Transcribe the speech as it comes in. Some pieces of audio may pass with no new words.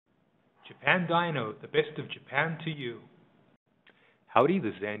Japan Dyno, the best of Japan to you. Howdy,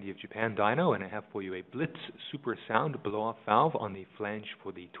 this is Andy of Japan Dyno, and I have for you a BLITZ Super sound blow-off valve on the flange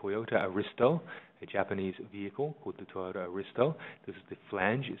for the Toyota Aristo, a Japanese vehicle called the Toyota Aristo. This is the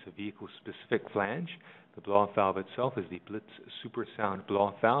flange, it's a vehicle-specific flange. The blow-off valve itself is the BLITZ Super sound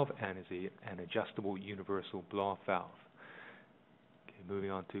blow-off valve and is an adjustable universal blow-off valve.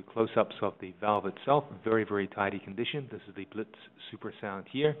 Moving on to close-ups of the valve itself, very, very tidy condition. This is the BLITZ Super Sound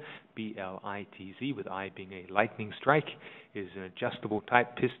here, BLITZ, with I being a lightning strike. It is an adjustable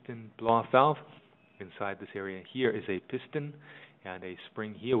type piston blow-off valve. Inside this area here is a piston and a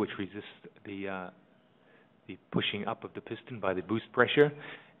spring here which resists the pushing up of the piston by the boost pressure,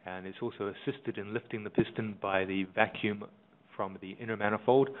 and it's also assisted in lifting the piston by the vacuum from the inner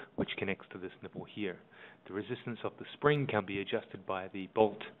manifold which connects to this nipple here. The resistance of the spring can be adjusted by the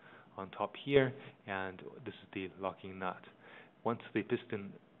bolt on top here, and this is the locking nut. Once the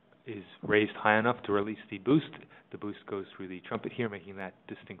piston is raised high enough to release the boost goes through the trumpet here, making that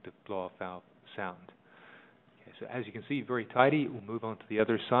distinctive blow-off valve sound. Okay, so as you can see, very tidy. We'll move on to the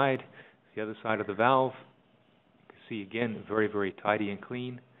other side of the valve. You can see again, very, very tidy and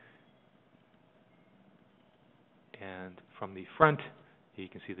clean. And from the front, you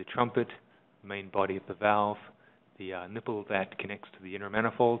can see the trumpet, main body of the valve, the nipple that connects to the inner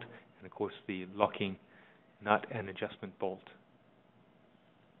manifold, and of course the locking nut and adjustment bolt.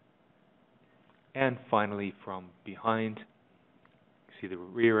 And finally from behind, you see the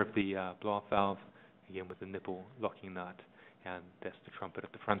rear of the blow-off valve, again with the nipple locking nut, and that's the trumpet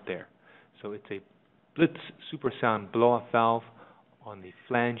at the front there. So it's a BLITZ Super Sound blow-off valve on the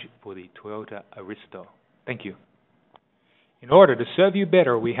flange for the Toyota Aristo. Thank you. In order to serve you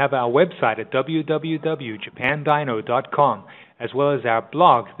better, we have our website at www.japandyno.com, as well as our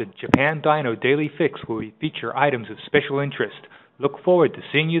blog, the Japan Dyno Daily Fix, where we feature items of special interest. Look forward to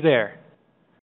seeing you there.